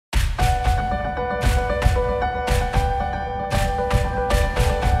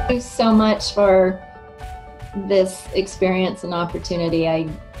you so much for this experience and opportunity.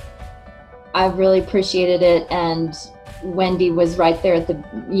 I really appreciated it, and Wendy was right there at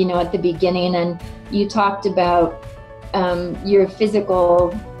the beginning, and you talked about your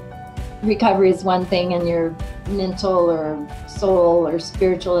physical recovery is one thing and your mental or soul or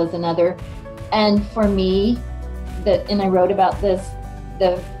spiritual is another. And for me, and I wrote about this,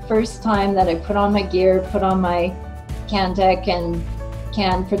 the first time that I put on my gear, put on my Kan Teq and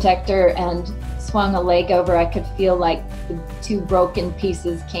Kan Protector and swung a leg over, I could feel like the two broken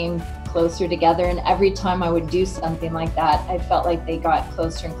pieces came closer together. And every time I would do something like that, I felt like they got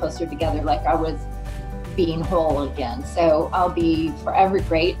closer and closer together, like I was being whole again. So I'll be forever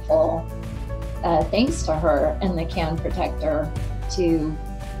grateful, thanks to her and the Kan Protector,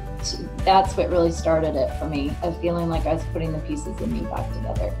 that's what really started it for me, of feeling like I was putting the pieces of me back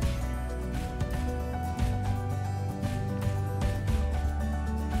together.